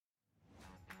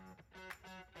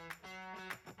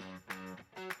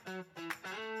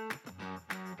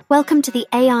Welcome to the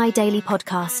AI Daily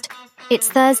Podcast. It's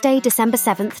Thursday, December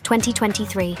 7th,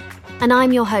 2023, and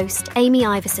I'm your host, Amy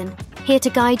Iverson, here to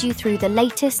guide you through the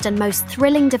latest and most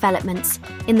thrilling developments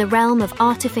in the realm of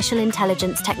artificial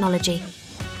intelligence technology.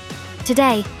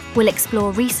 Today, we'll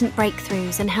explore recent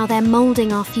breakthroughs and how they're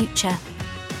molding our future.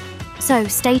 So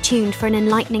stay tuned for an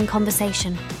enlightening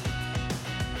conversation.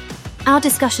 Our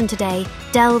discussion today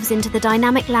delves into the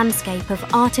dynamic landscape of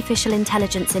artificial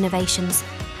intelligence innovations,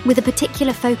 with a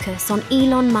particular focus on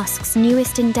Elon Musk's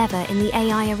newest endeavour in the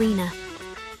AI arena.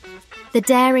 The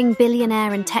daring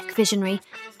billionaire and tech visionary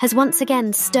has once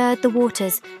again stirred the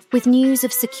waters with news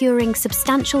of securing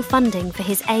substantial funding for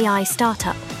his AI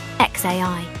startup,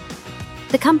 xAI.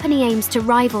 The company aims to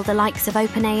rival the likes of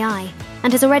OpenAI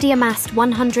and has already amassed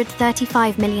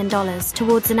 $135 million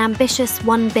towards an ambitious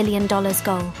 $1 billion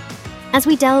goal. As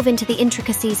we delve into the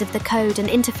intricacies of the code and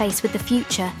interface with the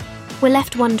future, we're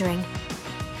left wondering,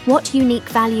 what unique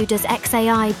value does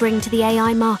xAI bring to the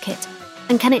AI market,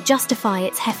 and can it justify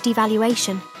its hefty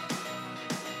valuation?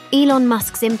 Elon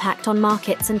Musk's impact on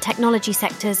markets and technology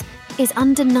sectors is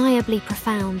undeniably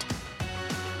profound.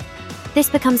 This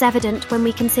becomes evident when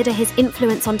we consider his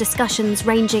influence on discussions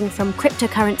ranging from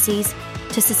cryptocurrencies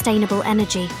to sustainable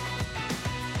energy.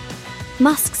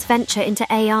 Musk's venture into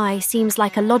AI seems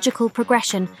like a logical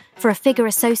progression for a figure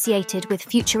associated with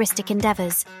futuristic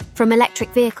endeavours, from electric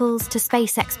vehicles to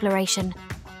space exploration.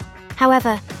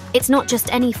 However, it's not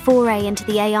just any foray into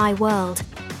the AI world,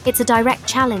 it's a direct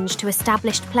challenge to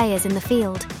established players in the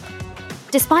field.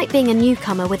 Despite being a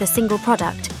newcomer with a single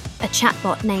product, a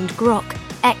chatbot named Grok,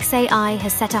 xAI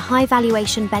has set a high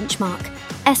valuation benchmark,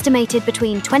 estimated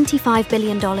between $25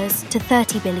 billion to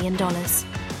 $30 billion.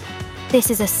 This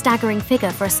is a staggering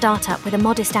figure for a startup with a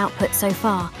modest output so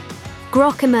far.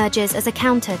 Grok emerges as a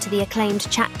counter to the acclaimed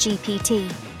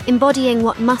ChatGPT, embodying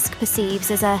what Musk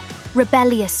perceives as a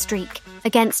rebellious streak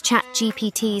against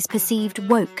ChatGPT's perceived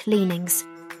woke leanings.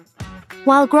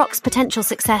 While Grok's potential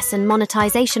success and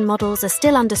monetization models are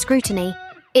still under scrutiny,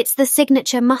 it's the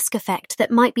signature Musk effect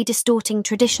that might be distorting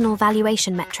traditional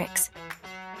valuation metrics.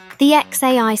 The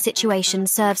xAI situation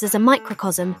serves as a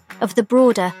microcosm of the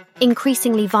broader,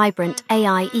 increasingly vibrant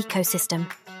AI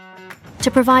ecosystem.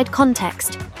 To provide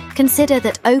context, consider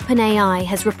that OpenAI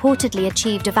has reportedly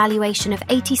achieved a valuation of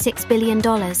 $86 billion,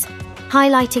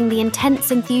 highlighting the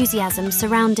intense enthusiasm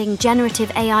surrounding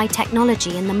generative AI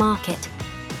technology in the market.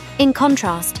 In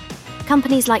contrast,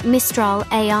 companies like Mistral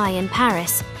AI in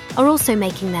Paris are also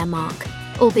making their mark,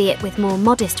 albeit with more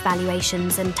modest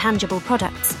valuations and tangible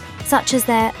products, such as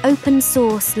their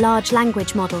open-source large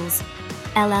language models,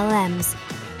 LLMs.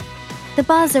 The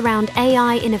buzz around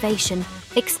AI innovation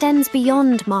extends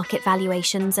beyond market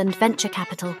valuations and venture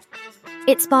capital.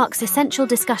 It sparks essential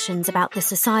discussions about the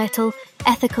societal,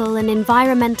 ethical, and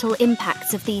environmental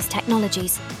impacts of these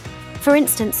technologies. For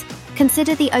instance,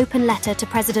 consider the open letter to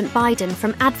President Biden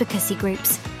from advocacy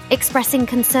groups expressing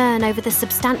concern over the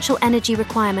substantial energy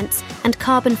requirements and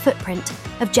carbon footprint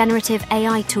of generative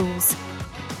AI tools.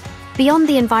 Beyond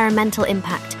the environmental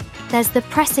impact, there's the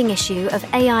pressing issue of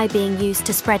AI being used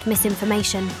to spread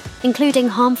misinformation, including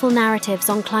harmful narratives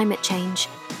on climate change.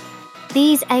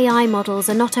 These AI models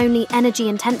are not only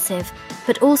energy-intensive,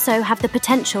 but also have the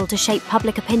potential to shape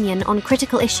public opinion on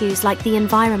critical issues like the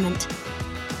environment.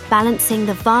 Balancing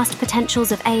the vast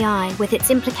potentials of AI with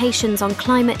its implications on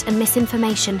climate and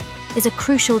misinformation is a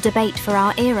crucial debate for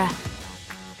our era.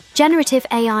 Generative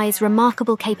AI's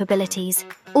remarkable capabilities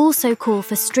also call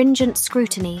for stringent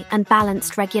scrutiny and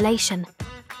balanced regulation.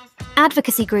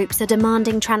 Advocacy groups are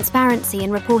demanding transparency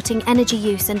in reporting energy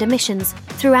use and emissions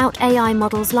throughout AI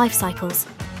models' life cycles,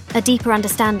 a deeper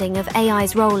understanding of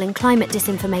AI's role in climate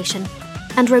disinformation,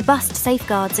 and robust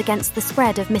safeguards against the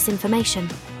spread of misinformation.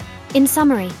 In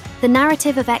summary, the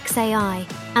narrative of xAI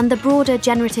and the broader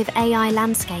generative AI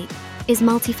landscape is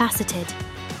multifaceted.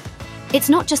 It's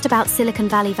not just about Silicon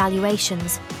Valley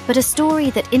valuations, but a story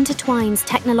that intertwines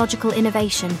technological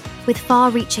innovation with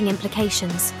far-reaching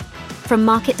implications, from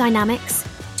market dynamics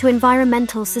to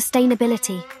environmental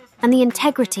sustainability and the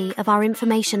integrity of our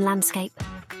information landscape.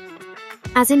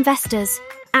 As investors,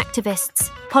 activists,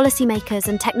 policymakers,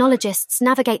 and technologists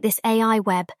navigate this AI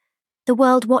web, the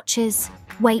world watches,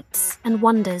 waits, and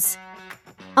wonders.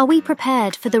 Are we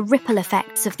prepared for the ripple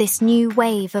effects of this new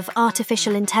wave of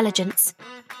artificial intelligence?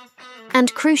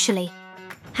 And crucially,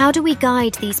 how do we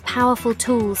guide these powerful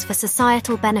tools for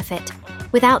societal benefit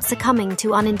without succumbing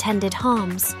to unintended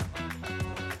harms?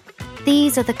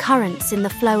 These are the currents in the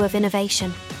flow of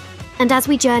innovation. And as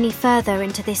we journey further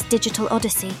into this digital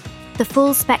odyssey, the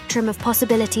full spectrum of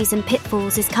possibilities and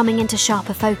pitfalls is coming into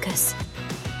sharper focus.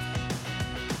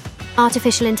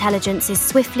 Artificial intelligence is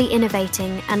swiftly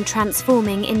innovating and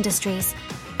transforming industries,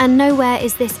 and nowhere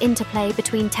is this interplay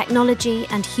between technology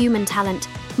and human talent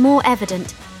more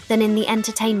evident than in the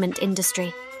entertainment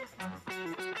industry.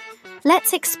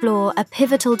 Let's explore a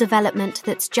pivotal development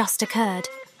that's just occurred.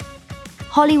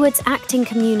 Hollywood's acting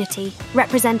community,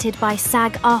 represented by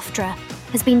SAG-AFTRA,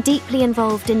 has been deeply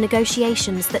involved in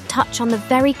negotiations that touch on the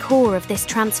very core of this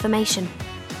transformation: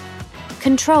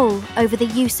 control over the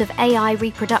use of AI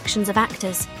reproductions of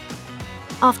actors.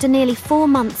 After nearly 4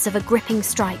 months of a gripping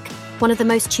strike, one of the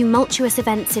most tumultuous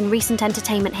events in recent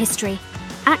entertainment history,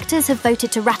 actors have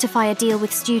voted to ratify a deal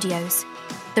with studios.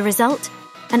 The result?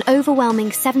 An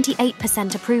overwhelming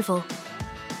 78% approval.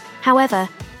 However,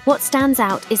 what stands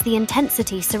out is the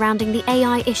intensity surrounding the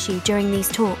AI issue during these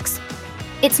talks.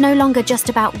 It's no longer just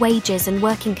about wages and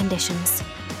working conditions.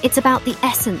 It's about the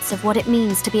essence of what it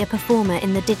means to be a performer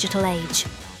in the digital age.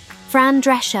 Fran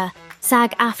Drescher,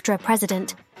 SAG-AFTRA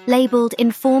president, labelled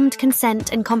informed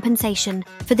consent and compensation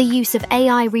for the use of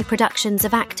AI reproductions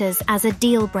of actors as a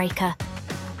deal breaker.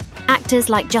 Actors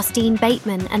like Justine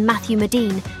Bateman and Matthew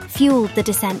Modine fueled the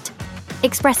dissent,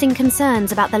 expressing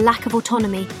concerns about the lack of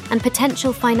autonomy and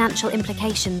potential financial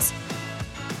implications.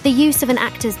 The use of an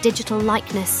actor's digital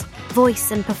likeness,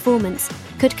 voice and performance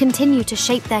could continue to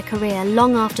shape their career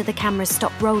long after the cameras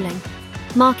stop rolling,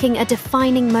 marking a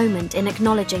defining moment in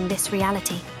acknowledging this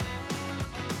reality.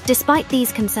 Despite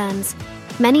these concerns,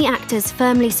 many actors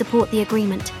firmly support the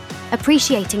agreement,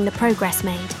 appreciating the progress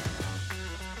made.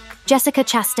 Jessica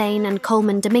Chastain and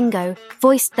Coleman Domingo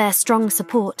voiced their strong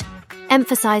support,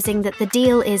 emphasizing that the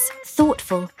deal is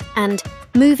thoughtful and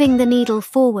moving the needle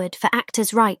forward for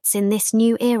actors' rights in this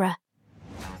new era.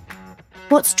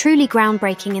 What's truly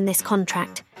groundbreaking in this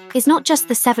contract is not just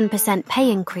the 7%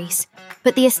 pay increase,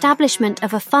 but the establishment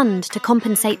of a fund to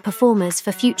compensate performers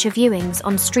for future viewings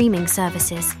on streaming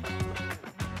services.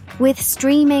 With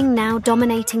streaming now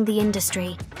dominating the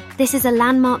industry, this is a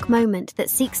landmark moment that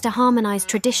seeks to harmonize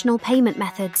traditional payment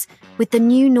methods with the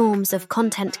new norms of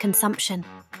content consumption.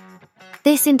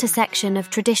 This intersection of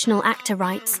traditional actor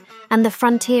rights and the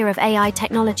frontier of AI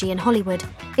technology in Hollywood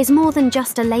is more than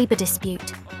just a labor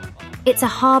dispute. It's a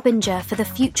harbinger for the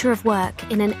future of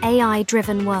work in an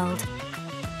AI-driven world.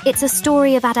 It's a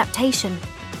story of adaptation,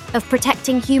 of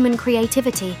protecting human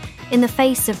creativity in the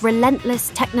face of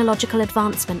relentless technological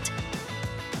advancement.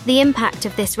 The impact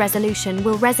of this resolution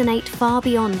will resonate far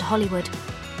beyond Hollywood.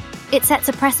 It sets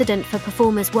a precedent for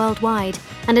performers worldwide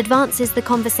and advances the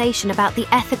conversation about the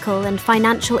ethical and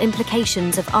financial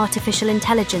implications of artificial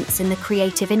intelligence in the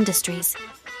creative industries.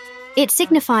 It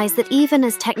signifies that even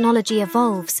as technology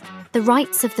evolves, the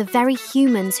rights of the very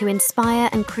humans who inspire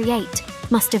and create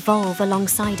must evolve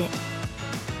alongside it.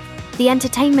 The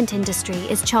entertainment industry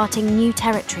is charting new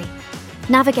territory,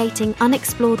 navigating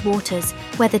unexplored waters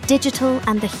where the digital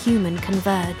and the human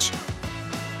converge.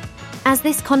 As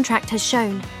this contract has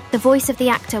shown, the voice of the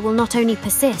actor will not only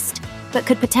persist, but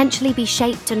could potentially be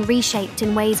shaped and reshaped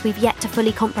in ways we've yet to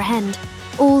fully comprehend,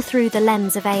 all through the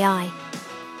lens of AI.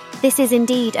 This is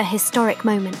indeed a historic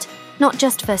moment, not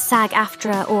just for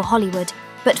SAG-AFTRA or Hollywood,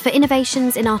 but for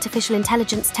innovations in artificial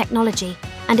intelligence technology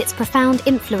and its profound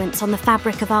influence on the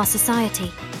fabric of our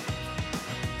society.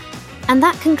 And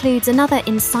that concludes another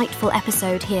insightful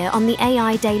episode here on the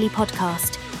AI Daily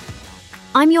Podcast.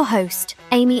 I'm your host,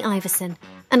 Amy Iverson,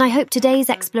 and I hope today's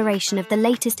exploration of the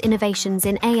latest innovations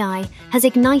in AI has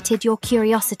ignited your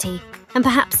curiosity and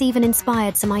perhaps even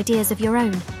inspired some ideas of your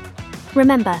own.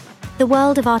 Remember, the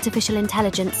world of artificial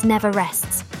intelligence never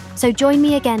rests, so join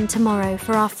me again tomorrow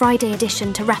for our Friday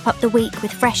edition to wrap up the week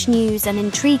with fresh news and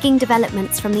intriguing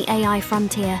developments from the AI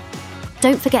frontier.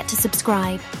 Don't forget to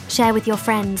subscribe, share with your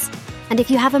friends, and if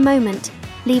you have a moment,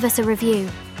 leave us a review.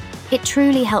 It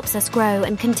truly helps us grow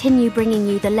and continue bringing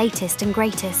you the latest and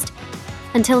greatest.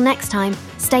 Until next time,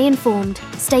 stay informed,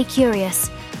 stay curious,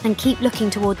 and keep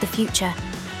looking toward the future.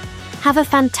 Have a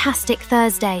fantastic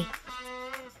Thursday.